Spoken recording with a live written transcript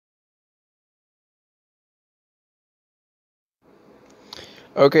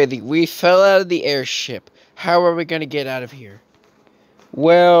Okay, we fell out of the airship. How are we gonna get out of here?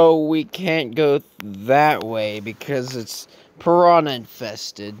 Well, we can't go that way because it's piranha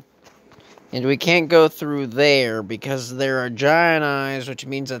infested. And we can't go through there because there are giant eyes, which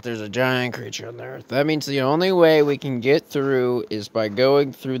means that there's a giant creature on there. That means the only way we can get through is by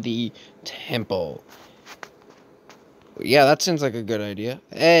going through the temple. Yeah, that seems like a good idea.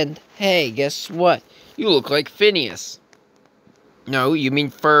 And, hey, guess what? You look like Phineas. No, you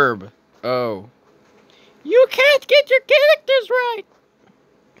mean Ferb. Oh. You can't get your characters right!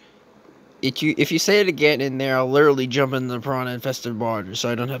 If you say it again in there, I'll literally jump in the piranha-infested water, so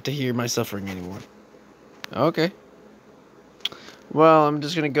I don't have to hear my suffering anymore. Okay. Well, I'm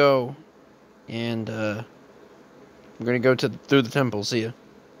just gonna go, and, I'm gonna go through the temple, see ya.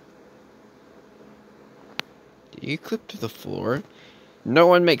 Did you clip to the floor? No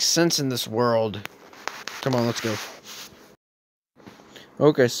one makes sense in this world. Come on, let's go.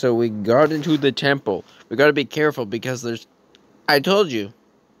 Okay, so we got into the temple. We gotta be careful because there's... I told you.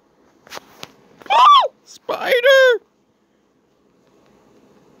 Oh! Spider!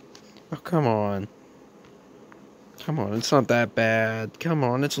 Oh, come on. Come on, it's not that bad. Come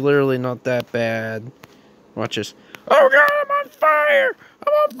on, it's literally not that bad. Watch this. Oh god, I'm on fire!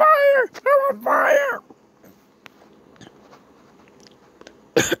 I'm on fire! I'm on fire!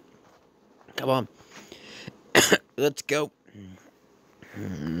 Come on. Let's go.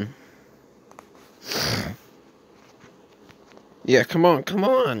 Yeah, come on, come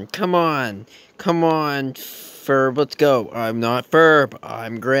on, come on. Come on, Ferb, let's go. I'm not Ferb,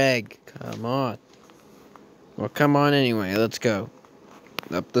 I'm Greg. Come on. Well, come on anyway, let's go.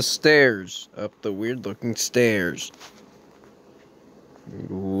 Up the stairs. Up the weird-looking stairs.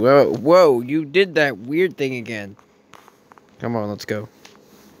 Whoa, whoa, you did that weird thing again. Come on, let's go.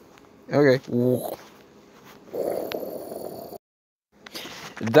 Okay.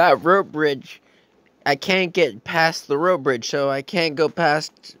 That rope bridge, I can't get past the rope bridge, so I can't go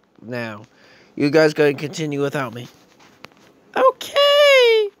past now. You guys gotta continue without me.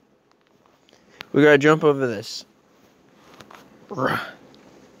 Okay. We gotta jump over this. Rah.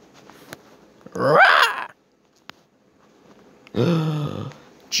 Rah.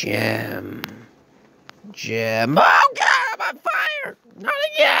 Gem. Gem. Oh god, I'm on fire! Not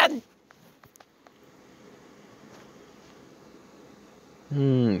again!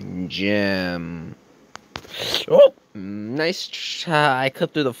 Gem. Oh, nice try. I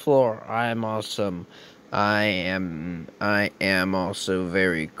clipped through the floor. I'm awesome. I am also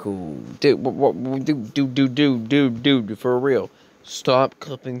very cool. Dude, dude, for real. Stop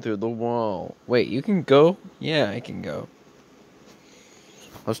clipping through the wall. Wait, you can go? Yeah, I can go.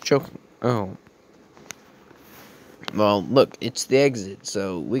 I was choking. Oh. Well, look, it's the exit,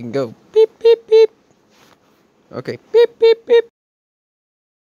 so we can go. Beep, beep, beep. Okay, beep, beep, beep.